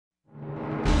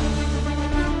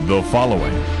The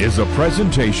following is a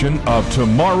presentation of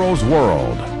Tomorrow's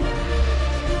World.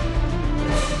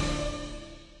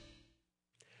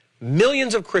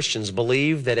 Millions of Christians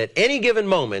believe that at any given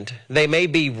moment they may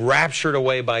be raptured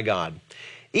away by God.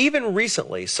 Even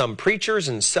recently, some preachers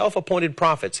and self-appointed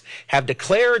prophets have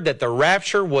declared that the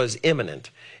rapture was imminent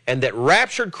and that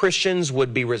raptured Christians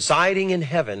would be residing in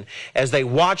heaven as they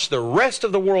watch the rest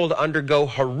of the world undergo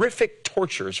horrific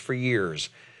tortures for years.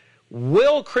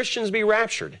 Will Christians be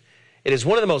raptured? It is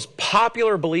one of the most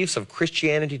popular beliefs of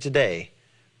Christianity today,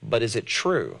 but is it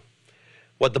true?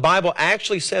 What the Bible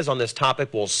actually says on this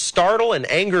topic will startle and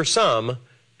anger some,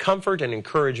 comfort and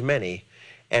encourage many,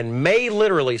 and may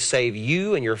literally save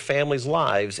you and your family's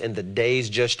lives in the days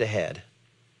just ahead.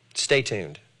 Stay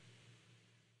tuned.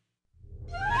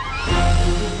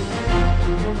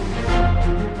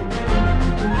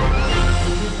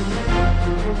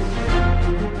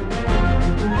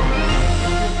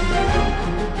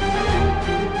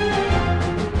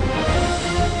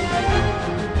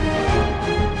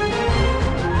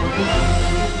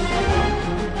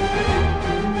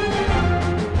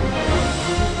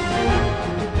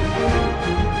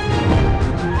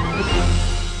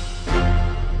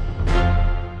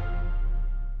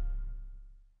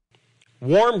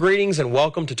 Warm greetings and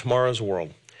welcome to Tomorrow's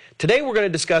World. Today we're going to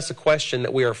discuss a question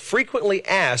that we are frequently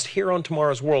asked here on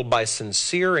Tomorrow's World by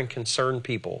sincere and concerned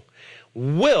people.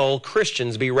 Will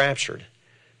Christians be raptured?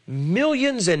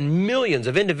 Millions and millions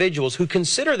of individuals who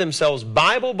consider themselves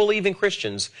Bible-believing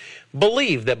Christians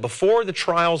believe that before the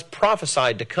trials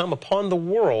prophesied to come upon the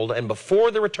world and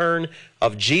before the return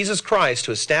of Jesus Christ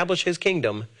to establish His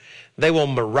kingdom, they will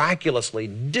miraculously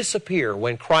disappear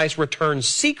when Christ returns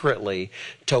secretly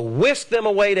to whisk them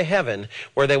away to heaven,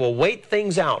 where they will wait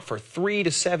things out for 3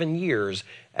 to 7 years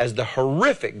as the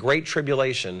horrific Great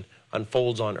Tribulation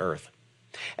unfolds on earth.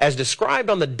 As described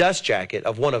on the dust jacket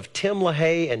of one of Tim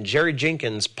LaHaye and Jerry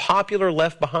Jenkins' popular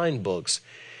Left Behind books,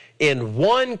 in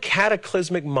one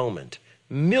cataclysmic moment,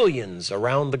 millions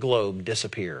around the globe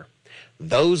disappear.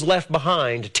 Those left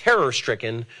behind,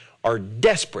 terror-stricken, are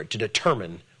desperate to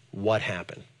determine what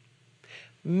happened.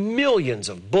 Millions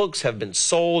of books have been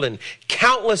sold and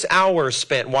countless hours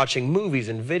spent watching movies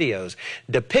and videos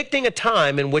depicting a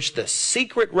time in which the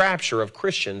secret rapture of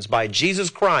Christians by Jesus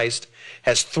Christ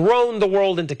has thrown the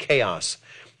world into chaos.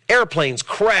 Airplanes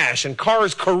crash and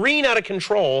cars careen out of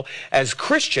control as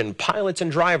Christian pilots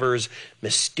and drivers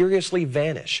mysteriously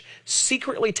vanish,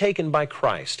 secretly taken by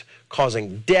Christ,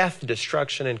 causing death,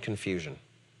 destruction, and confusion.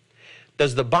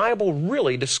 Does the Bible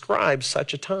really describe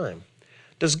such a time?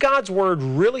 Does God's Word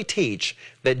really teach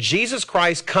that Jesus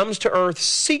Christ comes to earth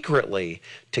secretly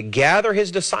to gather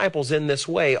His disciples in this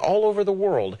way all over the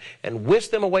world and whisk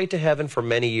them away to heaven for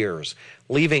many years,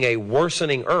 leaving a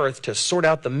worsening earth to sort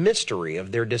out the mystery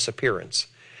of their disappearance?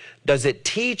 Does it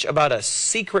teach about a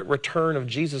secret return of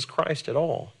Jesus Christ at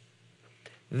all?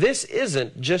 This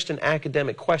isn't just an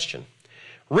academic question.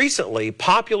 Recently,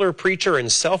 popular preacher and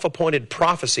self-appointed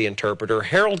prophecy interpreter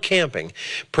Harold Camping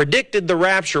predicted the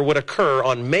rapture would occur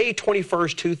on May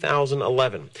 21st,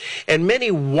 2011, and many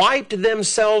wiped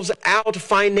themselves out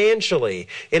financially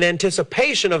in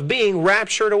anticipation of being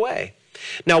raptured away.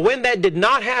 Now, when that did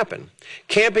not happen,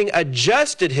 Camping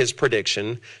adjusted his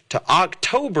prediction to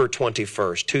October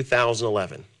 21st,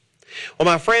 2011. Well,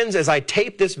 my friends, as I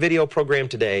tape this video program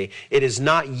today, it is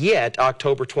not yet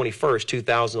October 21st,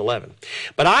 2011.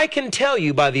 But I can tell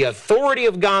you by the authority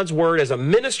of God's Word as a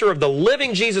minister of the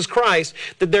living Jesus Christ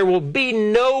that there will be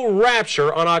no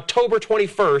rapture on October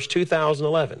 21st,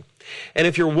 2011. And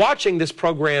if you're watching this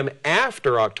program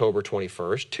after October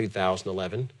 21st,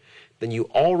 2011, then you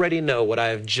already know what I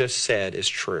have just said is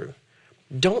true.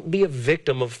 Don't be a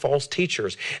victim of false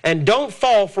teachers, and don't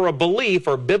fall for a belief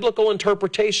or biblical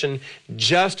interpretation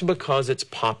just because it's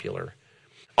popular.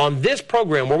 On this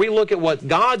program, where we look at what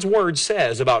God's Word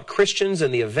says about Christians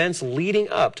and the events leading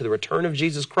up to the return of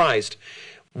Jesus Christ,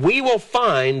 we will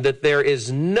find that there is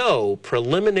no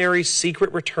preliminary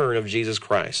secret return of Jesus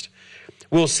Christ.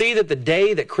 We'll see that the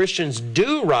day that Christians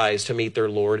do rise to meet their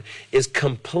Lord is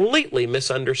completely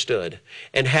misunderstood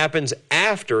and happens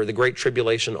after the Great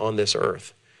Tribulation on this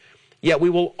earth. Yet we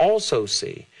will also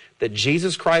see that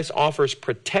Jesus Christ offers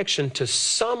protection to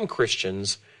some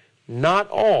Christians, not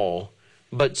all,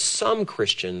 but some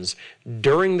Christians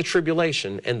during the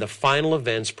tribulation and the final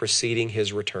events preceding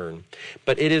His return.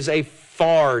 But it is a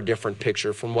far different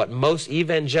picture from what most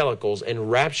evangelicals and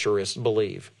rapturists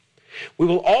believe. We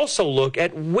will also look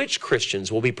at which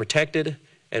Christians will be protected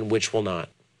and which will not.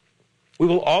 We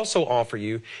will also offer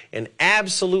you an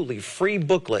absolutely free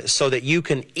booklet so that you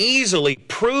can easily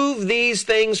prove these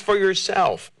things for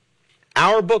yourself.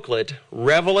 our booklet,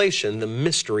 Revelation, the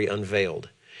Mystery Unveiled.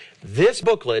 This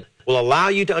booklet will allow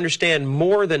you to understand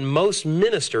more than most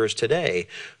ministers today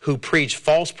who preach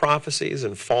false prophecies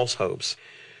and false hopes.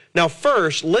 Now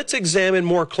first, let's examine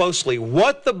more closely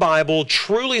what the Bible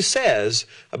truly says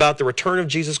about the return of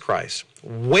Jesus Christ,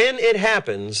 when it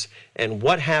happens, and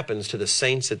what happens to the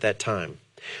saints at that time.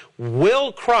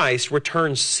 Will Christ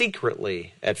return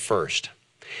secretly at first?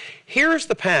 Here's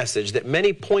the passage that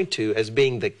many point to as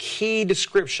being the key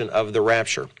description of the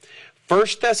rapture. 1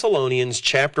 Thessalonians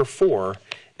chapter 4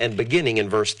 and beginning in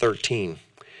verse 13.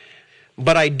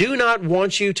 But I do not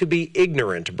want you to be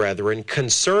ignorant, brethren,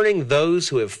 concerning those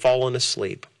who have fallen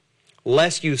asleep,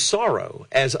 lest you sorrow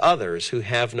as others who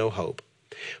have no hope.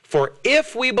 For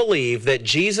if we believe that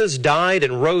Jesus died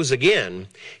and rose again,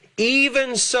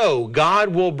 even so God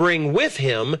will bring with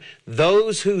him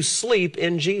those who sleep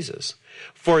in Jesus.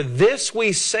 For this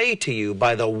we say to you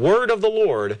by the word of the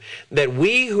Lord, that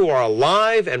we who are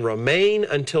alive and remain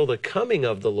until the coming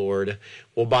of the Lord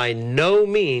will by no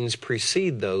means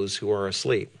precede those who are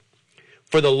asleep.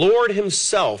 For the Lord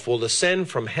himself will descend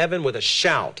from heaven with a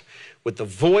shout, with the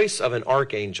voice of an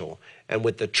archangel, and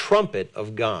with the trumpet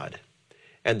of God.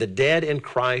 And the dead in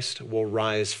Christ will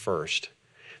rise first.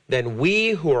 Then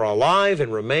we who are alive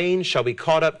and remain shall be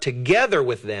caught up together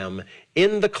with them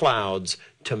in the clouds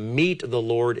to meet the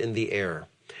Lord in the air.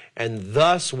 And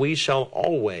thus we shall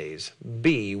always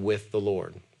be with the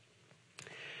Lord.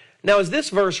 Now, is this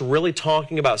verse really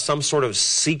talking about some sort of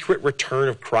secret return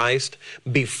of Christ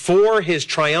before his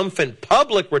triumphant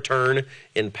public return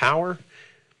in power?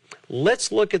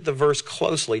 Let's look at the verse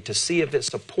closely to see if it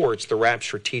supports the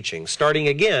rapture teaching, starting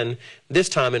again, this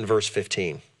time in verse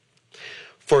 15.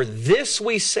 For this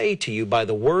we say to you by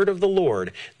the word of the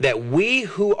Lord, that we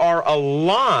who are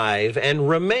alive and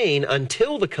remain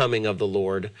until the coming of the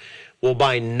Lord will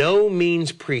by no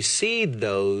means precede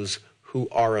those who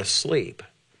are asleep.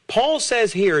 Paul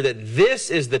says here that this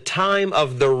is the time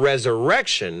of the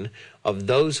resurrection of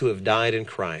those who have died in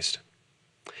Christ.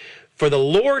 For the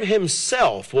Lord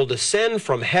himself will descend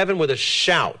from heaven with a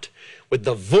shout, with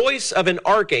the voice of an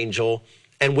archangel,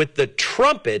 and with the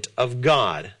trumpet of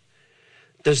God.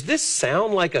 Does this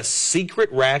sound like a secret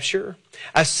rapture?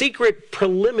 A secret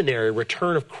preliminary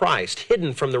return of Christ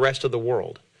hidden from the rest of the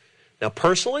world? Now,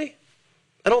 personally,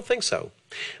 I don't think so.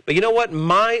 But you know what?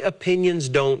 My opinions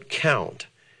don't count.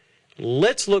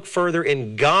 Let's look further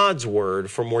in God's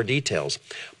Word for more details.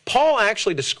 Paul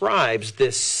actually describes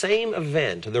this same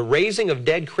event, the raising of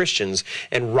dead Christians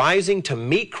and rising to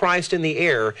meet Christ in the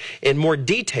air, in more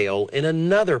detail in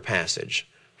another passage,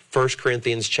 1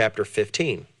 Corinthians chapter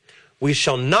 15. We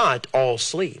shall not all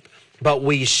sleep, but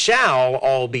we shall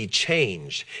all be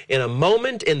changed in a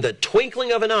moment, in the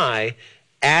twinkling of an eye,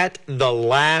 at the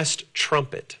last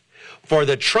trumpet. For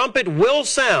the trumpet will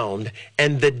sound,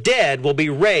 and the dead will be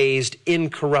raised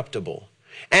incorruptible,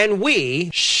 and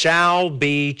we shall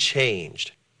be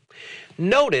changed.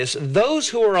 Notice, those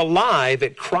who are alive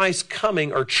at Christ's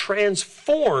coming are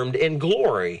transformed in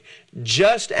glory,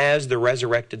 just as the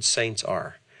resurrected saints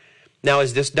are. Now,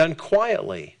 is this done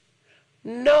quietly?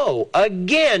 No.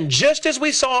 Again, just as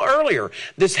we saw earlier,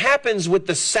 this happens with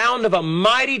the sound of a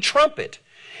mighty trumpet.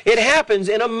 It happens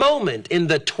in a moment, in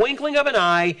the twinkling of an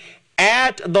eye,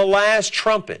 at the last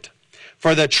trumpet.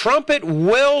 For the trumpet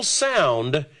will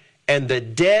sound, and the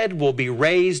dead will be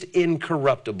raised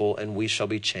incorruptible, and we shall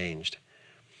be changed.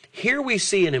 Here we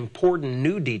see an important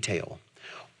new detail.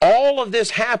 All of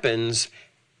this happens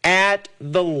at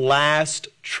the last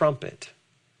trumpet.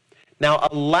 Now,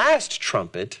 a last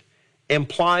trumpet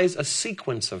implies a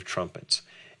sequence of trumpets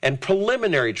and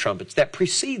preliminary trumpets that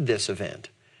precede this event.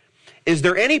 Is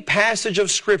there any passage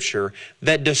of Scripture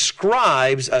that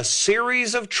describes a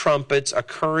series of trumpets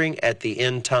occurring at the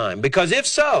end time? Because if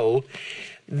so,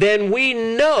 then we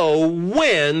know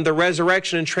when the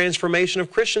resurrection and transformation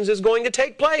of Christians is going to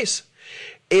take place.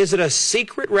 Is it a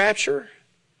secret rapture?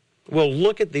 We'll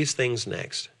look at these things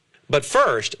next. But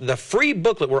first, the free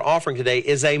booklet we're offering today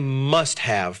is a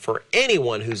must-have for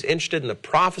anyone who's interested in the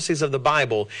prophecies of the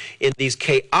Bible in these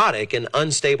chaotic and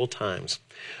unstable times.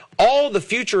 All the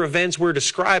future events we're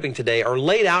describing today are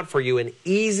laid out for you in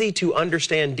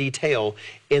easy-to-understand detail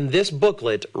in this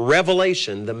booklet,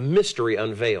 Revelation, the Mystery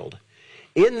Unveiled.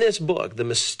 In this book, the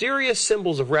mysterious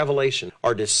symbols of Revelation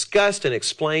are discussed and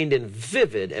explained in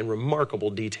vivid and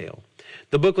remarkable detail.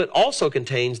 The booklet also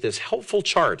contains this helpful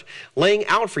chart laying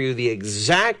out for you the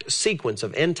exact sequence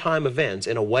of end-time events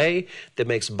in a way that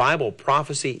makes Bible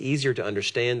prophecy easier to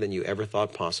understand than you ever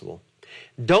thought possible.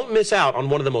 Don't miss out on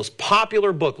one of the most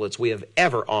popular booklets we have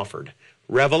ever offered,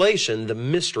 Revelation, the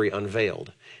Mystery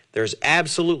Unveiled. There's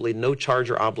absolutely no charge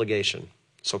or obligation,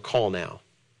 so call now.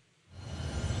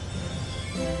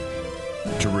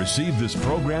 To receive this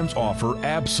program's offer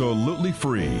absolutely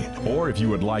free, or if you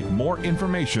would like more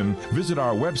information, visit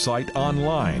our website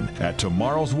online at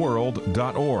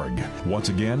tomorrowsworld.org. Once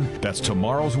again, that's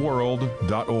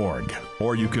tomorrowsworld.org.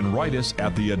 Or you can write us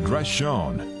at the address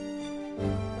shown.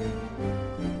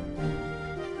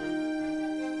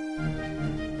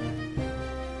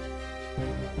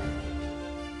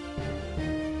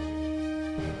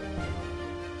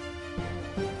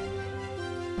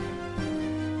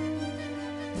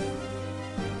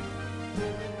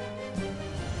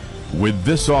 With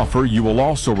this offer, you will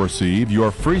also receive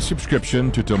your free subscription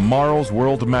to Tomorrow's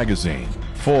World magazine,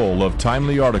 full of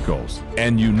timely articles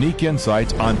and unique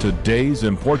insights on today's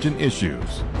important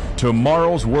issues.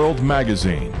 Tomorrow's World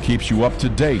magazine keeps you up to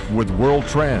date with world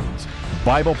trends,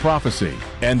 Bible prophecy,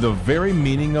 and the very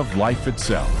meaning of life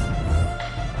itself.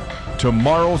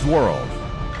 Tomorrow's World.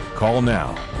 Call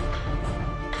now.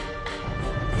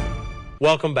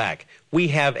 Welcome back. We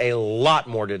have a lot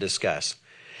more to discuss.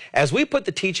 As we put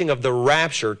the teaching of the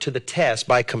rapture to the test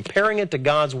by comparing it to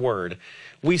God's Word,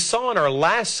 we saw in our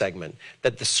last segment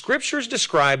that the Scriptures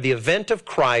describe the event of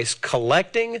Christ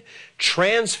collecting,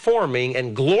 transforming,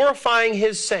 and glorifying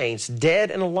His saints,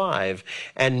 dead and alive,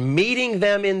 and meeting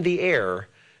them in the air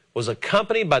was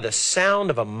accompanied by the sound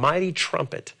of a mighty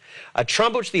trumpet, a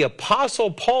trumpet which the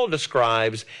Apostle Paul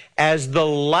describes as the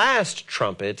last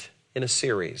trumpet in a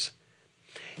series.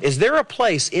 Is there a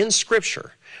place in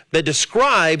Scripture that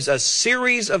describes a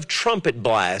series of trumpet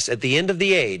blasts at the end of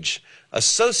the age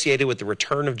associated with the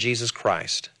return of Jesus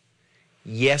Christ?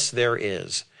 Yes, there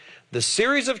is. The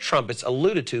series of trumpets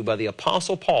alluded to by the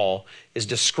Apostle Paul is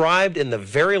described in the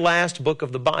very last book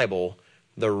of the Bible,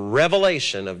 the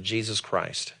revelation of Jesus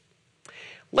Christ.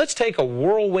 Let's take a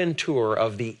whirlwind tour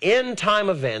of the end-time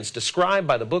events described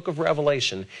by the book of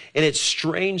Revelation and its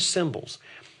strange symbols.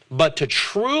 But to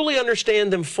truly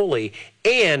understand them fully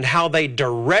and how they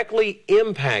directly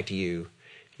impact you,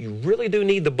 you really do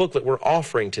need the booklet we're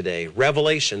offering today,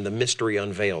 Revelation, the Mystery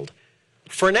Unveiled.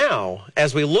 For now,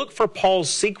 as we look for Paul's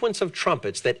sequence of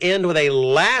trumpets that end with a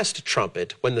last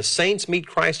trumpet when the saints meet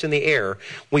Christ in the air,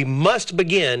 we must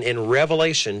begin in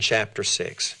Revelation chapter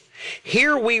 6.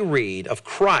 Here we read of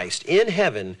Christ in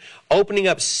heaven opening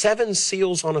up 7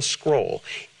 seals on a scroll,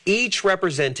 each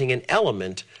representing an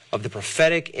element of the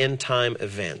prophetic end-time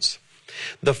events.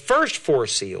 The first 4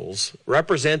 seals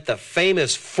represent the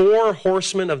famous 4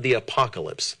 horsemen of the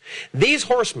apocalypse. These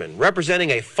horsemen, representing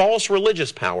a false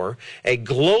religious power, a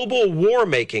global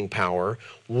war-making power,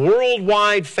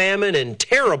 worldwide famine, and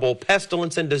terrible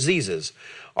pestilence and diseases,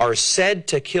 are said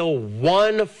to kill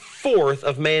 1/4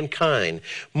 of mankind,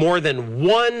 more than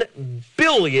 1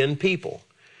 billion people.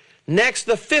 Next,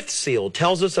 the 5th seal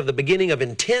tells us of the beginning of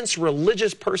intense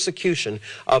religious persecution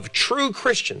of true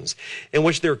Christians in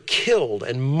which they're killed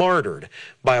and martyred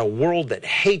by a world that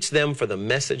hates them for the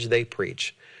message they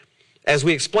preach. As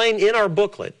we explain in our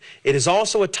booklet, it is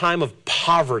also a time of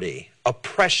poverty,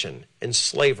 oppression, and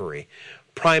slavery,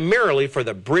 primarily for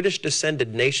the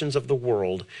British-descended nations of the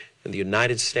world and the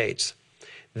United States.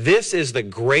 This is the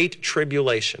Great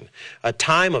Tribulation, a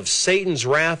time of Satan's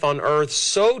wrath on earth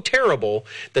so terrible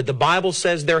that the Bible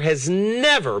says there has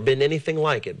never been anything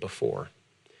like it before.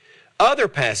 Other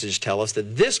passages tell us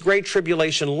that this Great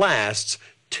Tribulation lasts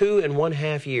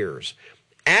 2.5 years,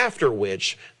 after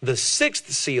which the 6th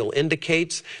seal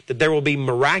indicates that there will be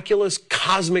miraculous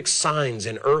cosmic signs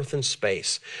in earth and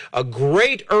space. A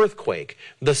great earthquake,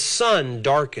 the sun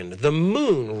darkened, the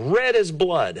moon red as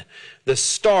blood, the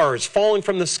stars falling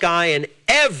from the sky, and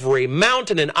every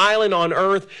mountain and island on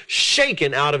earth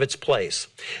shaken out of its place.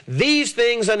 These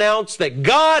things announce that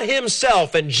God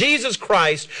Himself and Jesus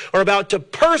Christ are about to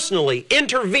personally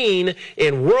intervene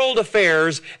in world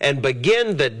affairs and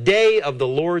begin the day of the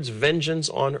Lord's vengeance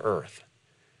on earth.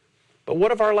 But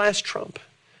what of our last trump?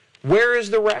 Where is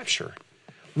the rapture?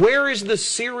 Where is the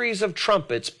series of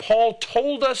trumpets Paul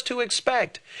told us to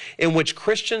expect in which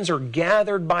Christians are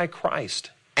gathered by Christ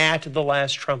at the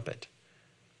last trumpet?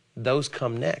 Those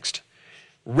come next.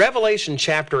 Revelation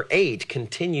chapter 8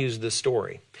 continues the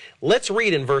story. Let's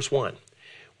read in verse 1.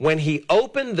 When He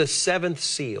opened the 7th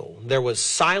seal, there was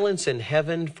silence in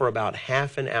heaven for about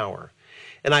half an hour.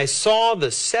 And I saw the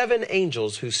 7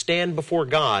 angels who stand before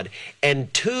God,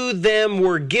 and to them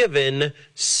were given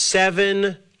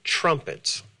 7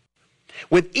 trumpets.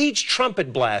 With each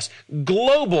trumpet blast,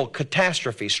 global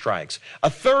catastrophe strikes. A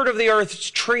third of the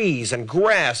earth's trees and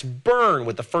grass burn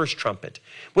with the first trumpet.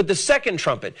 With the second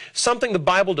trumpet, something the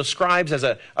Bible describes as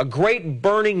a great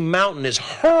burning mountain is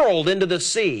hurled into the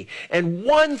sea, and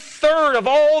 1/3 of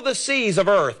all the seas of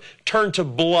earth turn to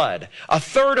blood. A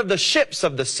third of the ships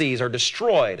of the seas are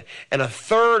destroyed, and a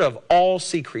third of all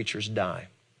sea creatures die.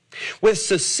 With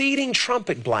succeeding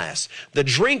trumpet blasts, the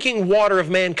drinking water of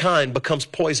mankind becomes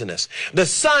poisonous. The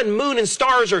sun, moon, and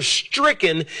stars are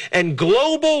stricken, and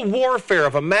global warfare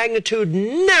of a magnitude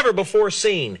never before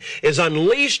seen is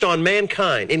unleashed on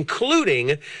mankind,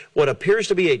 including what appears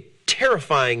to be a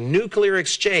terrifying nuclear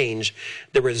exchange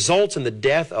that results in the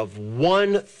death of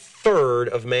 1/3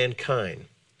 of mankind.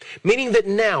 Meaning that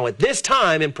now, at this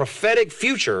time in prophetic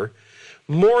future,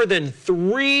 more than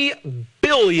 3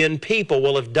 billion people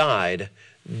will have died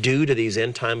due to these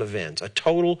end-time events, a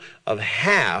total of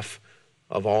half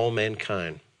of all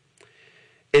mankind.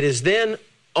 It is then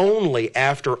only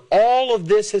after all of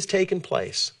this has taken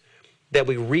place that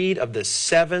we read of the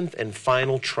 7th and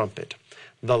final trumpet,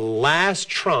 the last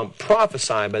trump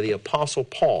prophesied by the Apostle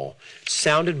Paul,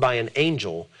 sounded by an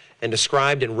angel and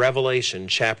described in Revelation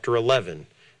chapter 11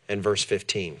 and verse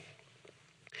 15.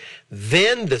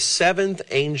 Then the 7th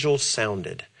angel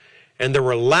sounded, and there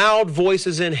were loud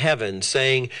voices in heaven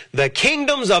saying, "The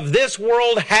kingdoms of this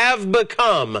world have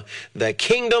become the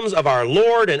kingdoms of our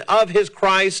Lord and of his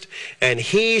Christ, and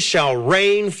he shall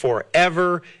reign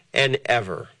forever and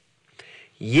ever."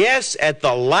 Yes, at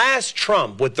the last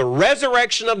trump, with the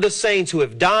resurrection of the saints who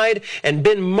have died and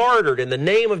been martyred in the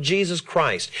name of Jesus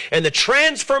Christ, and the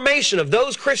transformation of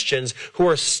those Christians who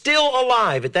are still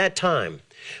alive at that time,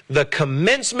 the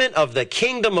commencement of the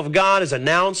kingdom of God is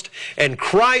announced, and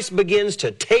Christ begins to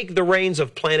take the reins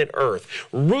of planet Earth,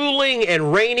 ruling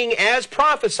and reigning as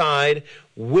prophesied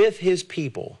with his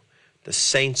people, the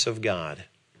saints of God.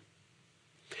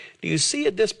 Do you see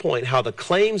at this point how the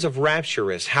claims of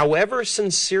rapturists, however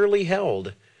sincerely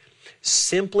held,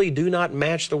 simply do not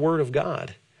match the Word of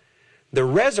God? The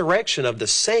resurrection of the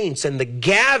saints and the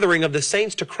gathering of the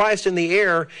saints to Christ in the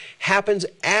air happens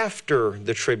after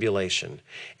the tribulation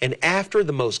and after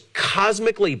the most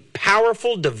cosmically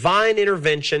powerful divine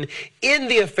intervention in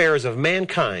the affairs of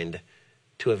mankind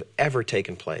to have ever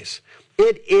taken place.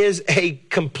 It is a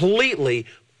completely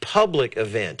public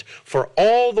event for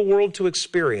all the world to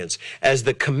experience as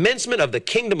the commencement of the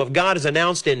kingdom of God is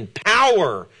announced in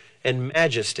power and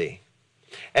majesty.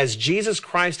 As Jesus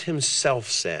Christ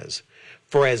himself says,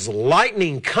 "For as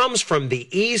lightning comes from the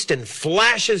east and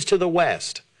flashes to the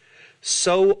west,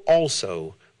 so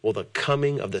also will the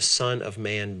coming of the Son of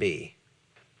Man be."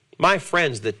 My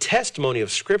friends, the testimony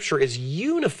of Scripture is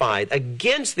unified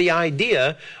against the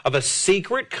idea of a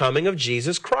secret coming of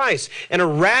Jesus Christ and a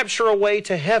rapture away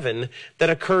to heaven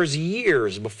that occurs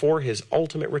years before his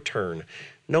ultimate return,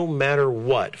 no matter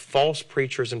what false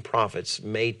preachers and prophets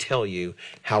may tell you,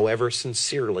 however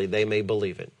sincerely they may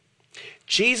believe it.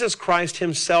 Jesus Christ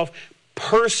himself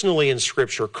personally in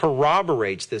Scripture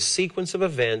corroborates this sequence of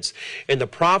events in the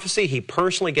prophecy he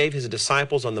personally gave his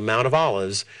disciples on the Mount of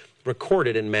Olives,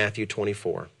 recorded in Matthew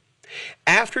 24.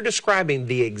 After describing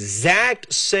the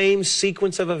exact same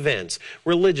sequence of events,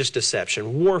 religious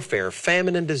deception, warfare,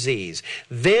 famine, and disease,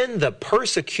 then the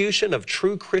persecution of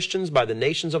true Christians by the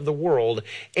nations of the world,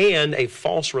 and a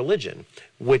false religion,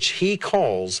 which he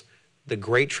calls the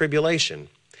Great Tribulation,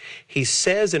 he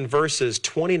says in verses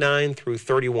 29 through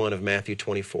 31 of Matthew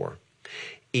 24,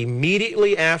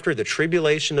 "Immediately after the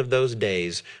tribulation of those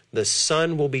days, the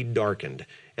sun will be darkened,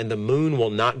 and the moon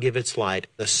will not give its light.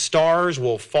 The stars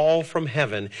will fall from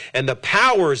heaven, and the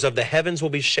powers of the heavens will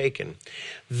be shaken.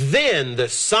 Then the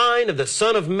sign of the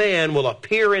Son of Man will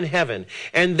appear in heaven,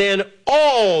 and then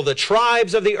all the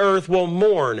tribes of the earth will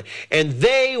mourn, and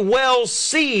they will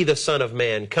see the Son of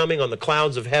Man coming on the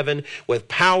clouds of heaven with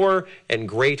power and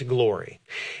great glory.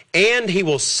 And he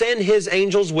will send his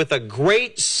angels with a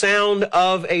great sound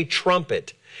of a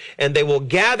trumpet, and they will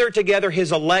gather together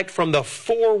his elect from the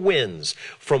four winds,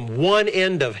 from one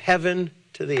end of heaven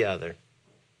to the other."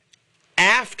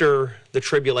 After the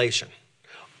tribulation,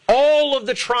 all of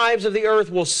the tribes of the earth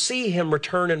will see him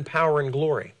return in power and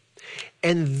glory.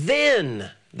 And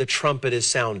then the trumpet is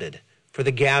sounded for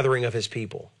the gathering of his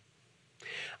people.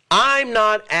 I'm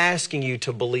not asking you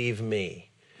to believe me,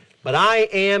 but I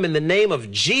am, in the name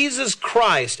of Jesus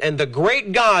Christ and the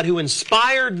great God who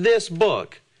inspired this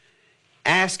book,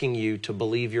 asking you to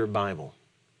believe your Bible.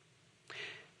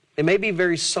 It may be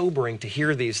very sobering to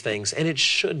hear these things, and it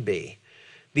should be.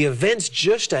 The events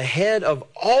just ahead of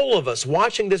all of us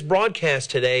watching this broadcast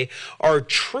today are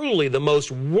truly the most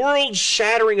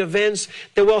world-shattering events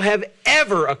that will have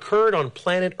ever occurred on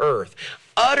planet Earth.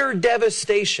 Utter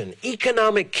devastation,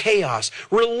 economic chaos,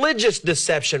 religious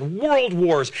deception, world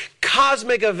wars,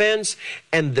 cosmic events,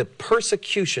 and the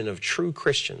persecution of true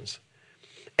Christians.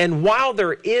 And while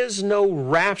there is no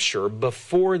rapture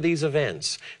before these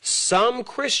events, some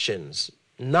Christians,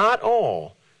 not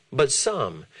all, but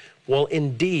some, will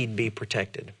indeed be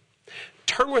protected.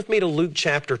 Turn with me to Luke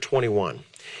chapter 21.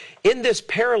 In this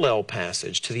parallel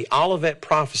passage to the Olivet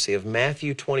prophecy of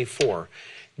Matthew 24,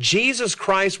 Jesus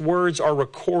Christ's words are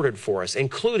recorded for us,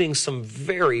 including some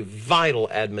very vital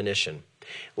admonition.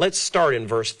 Let's start in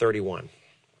verse 31.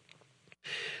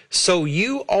 So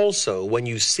you also, when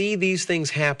you see these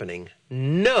things happening,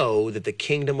 know that the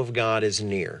kingdom of God is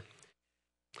near.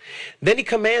 Then he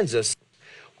commands us,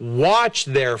 watch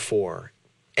therefore,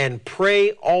 and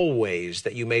pray always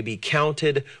that you may be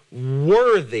counted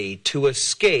worthy to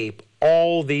escape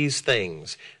all these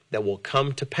things that will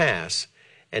come to pass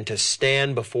and to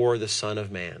stand before the Son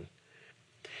of Man.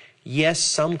 Yes,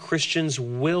 some Christians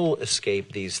will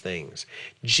escape these things.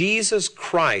 Jesus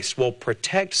Christ will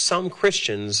protect some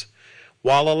Christians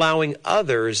while allowing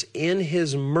others in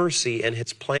His mercy and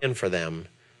His plan for them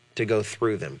to go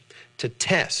through them, to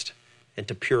test and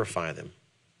to purify them.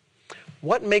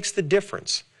 What makes the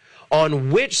difference? On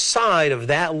which side of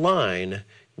that line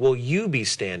will you be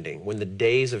standing when the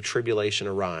days of tribulation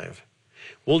arrive?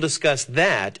 We'll discuss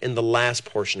that in the last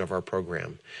portion of our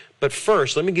program. But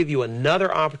first, let me give you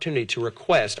another opportunity to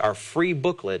request our free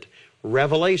booklet,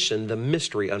 Revelation, the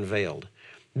Mystery Unveiled.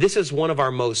 This is one of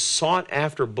our most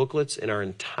sought-after booklets in our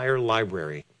entire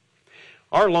library.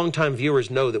 Our longtime viewers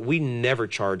know that we never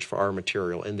charge for our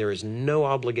material, and there is no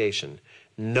obligation.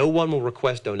 No one will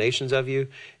request donations of you,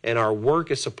 and our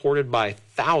work is supported by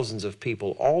thousands of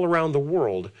people all around the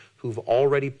world who've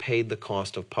already paid the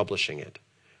cost of publishing it.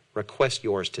 Request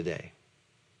yours today.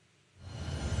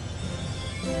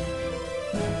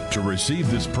 To receive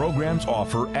this program's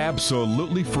offer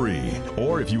absolutely free,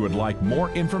 or if you would like more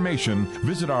information,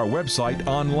 visit our website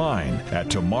online at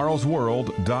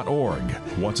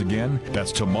tomorrowsworld.org. Once again,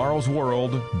 that's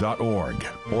tomorrowsworld.org.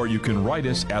 Or you can write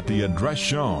us at the address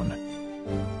shown.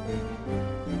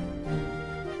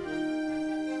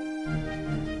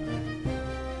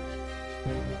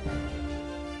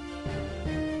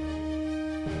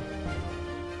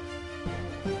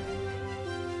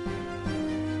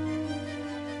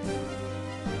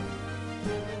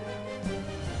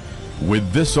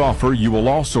 With this offer, you will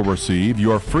also receive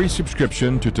your free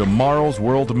subscription to Tomorrow's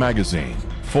World magazine,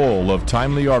 full of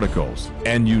timely articles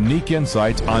and unique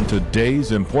insights on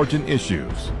today's important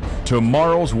issues.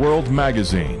 Tomorrow's World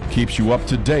magazine keeps you up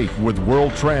to date with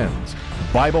world trends,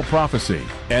 Bible prophecy,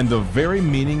 and the very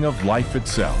meaning of life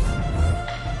itself.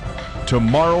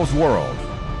 Tomorrow's World.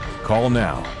 Call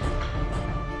now.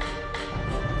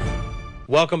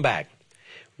 Welcome back.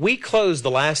 We closed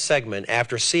the last segment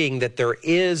after seeing that there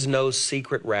is no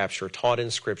secret rapture taught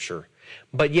in Scripture,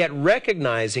 but yet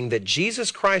recognizing that Jesus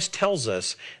Christ tells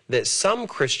us that some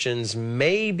Christians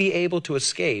may be able to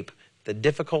escape the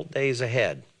difficult days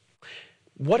ahead.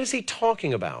 What is he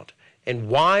talking about, and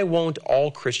why won't all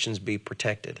Christians be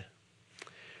protected?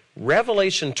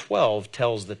 Revelation 12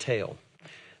 tells the tale.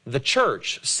 The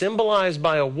church, symbolized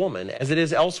by a woman, as it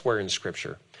is elsewhere in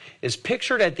Scripture, is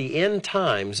pictured at the end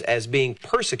times as being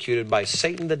persecuted by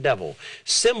Satan the devil,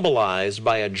 symbolized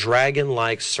by a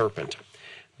dragon-like serpent.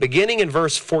 Beginning in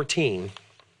verse 14,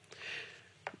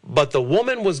 but the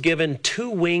woman was given 2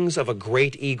 wings of a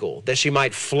great eagle, that she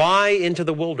might fly into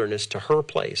the wilderness to her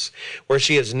place, where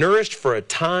she is nourished for a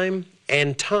time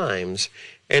and times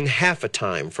and half a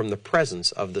time from the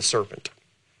presence of the serpent.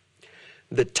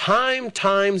 The time,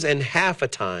 times, and half a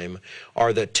time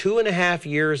are the 2.5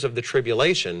 years of the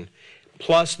tribulation,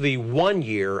 plus the 1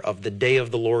 year of the day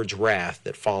of the Lord's wrath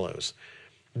that follows.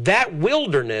 That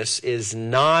wilderness is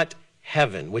not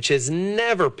heaven, which is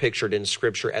never pictured in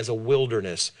Scripture as a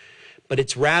wilderness, but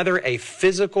it's rather a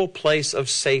physical place of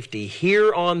safety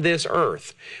here on this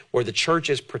earth where the church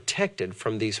is protected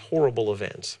from these horrible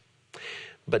events.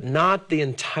 But not the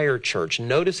entire church.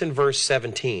 Notice in verse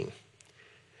 17,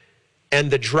 and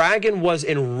the dragon was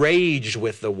enraged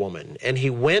with the woman, and he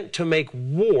went to make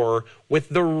war with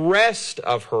the rest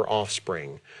of her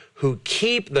offspring, who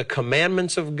keep the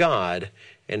commandments of God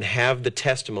and have the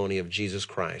testimony of Jesus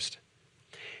Christ.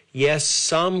 Yes,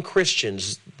 some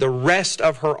Christians, the rest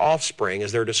of her offspring,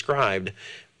 as they're described,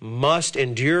 must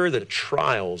endure the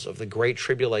trials of the great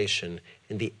tribulation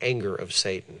and the anger of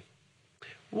Satan.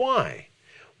 Why?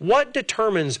 What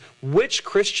determines which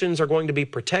Christians are going to be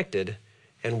protected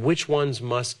and which ones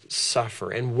must suffer,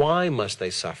 and why must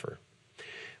they suffer?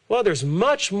 Well, there's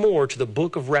much more to the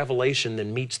book of Revelation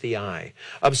than meets the eye.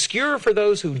 Obscure for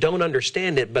those who don't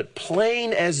understand it, but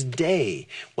plain as day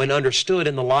when understood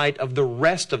in the light of the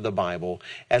rest of the Bible,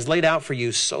 as laid out for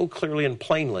you so clearly and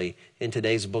plainly in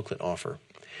today's booklet offer.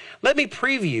 Let me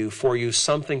preview for you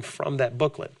something from that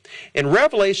booklet. In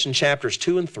Revelation chapters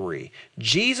 2 and 3,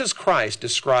 Jesus Christ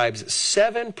describes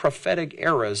 7 prophetic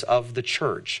eras of the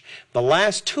church, the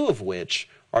last 2 of which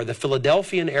are the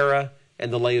Philadelphian era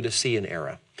and the Laodicean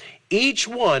era, each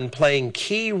one playing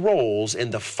key roles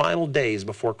in the final days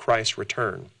before Christ's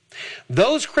return.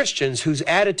 Those Christians whose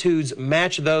attitudes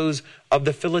match those of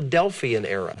the Philadelphian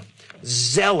era,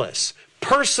 zealous,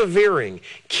 persevering,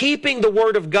 keeping the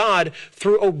word of God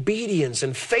through obedience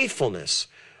and faithfulness,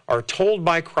 are told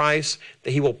by Christ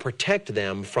that he will protect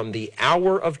them from the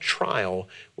hour of trial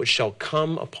which shall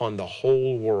come upon the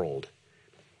whole world,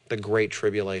 the great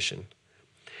tribulation.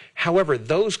 However,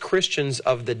 those Christians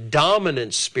of the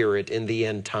dominant spirit in the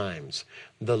end times,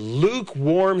 the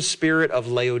lukewarm spirit of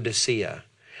Laodicea,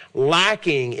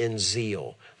 lacking in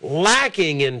zeal,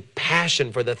 lacking in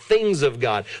passion for the things of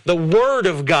God, the Word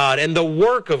of God, and the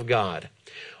work of God,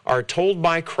 are told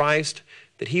by Christ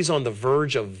that he's on the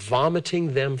verge of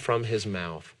vomiting them from his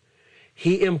mouth.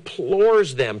 He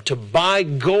implores them to buy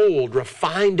gold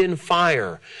refined in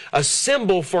fire, a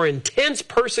symbol for intense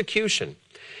persecution,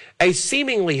 a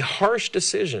seemingly harsh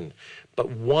decision, but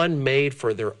one made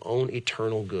for their own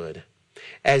eternal good.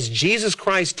 As Jesus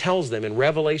Christ tells them in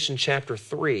Revelation chapter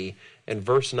 3 and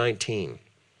verse 19,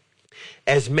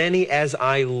 "As many as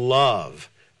I love,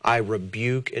 I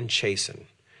rebuke and chasten.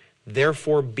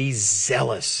 Therefore be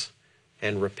zealous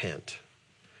and repent."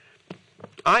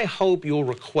 I hope you'll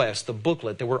request the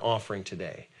booklet that we're offering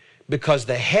today, because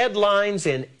the headlines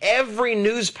in every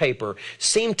newspaper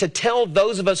seem to tell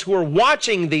those of us who are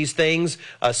watching these things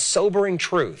a sobering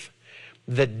truth.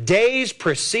 The days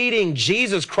preceding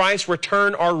Jesus Christ's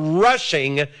return are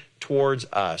rushing towards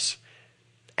us.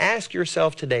 Ask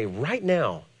yourself today, right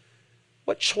now,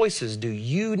 what choices do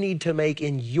you need to make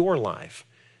in your life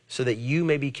so that you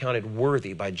may be counted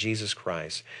worthy by Jesus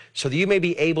Christ, so that you may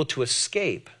be able to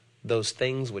escape those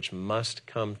things which must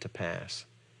come to pass?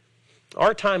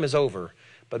 Our time is over,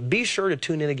 but be sure to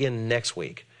tune in again next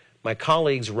week. My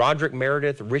colleagues Roderick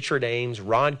Meredith, Richard Ames,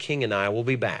 Rod King, and I will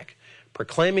be back,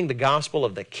 proclaiming the gospel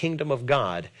of the kingdom of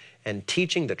God and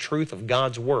teaching the truth of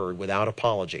God's word without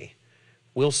apology.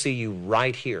 We'll see you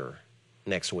right here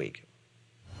next week.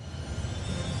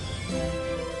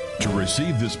 To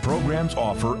receive this program's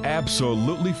offer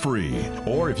absolutely free,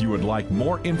 or if you would like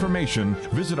more information,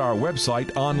 visit our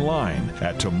website online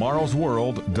at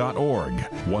tomorrowsworld.org.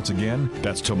 Once again,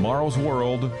 that's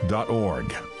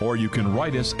tomorrowsworld.org. Or you can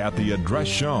write us at the address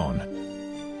shown.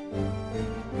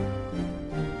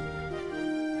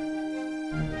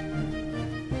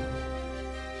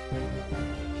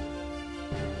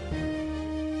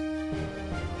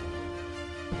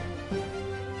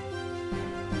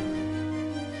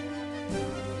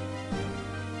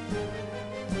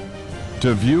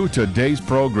 To view today's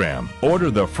program, order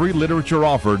the free literature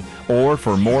offered, or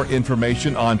for more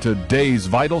information on today's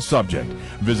vital subject,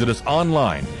 visit us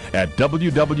online at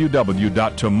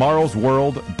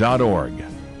www.tomorrowsworld.org.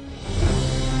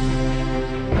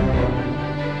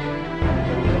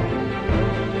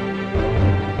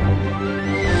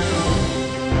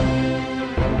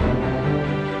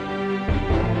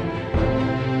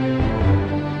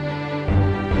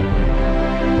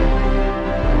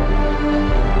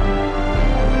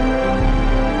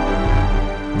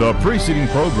 The preceding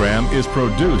program is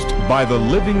produced by the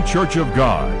Living Church of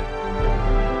God.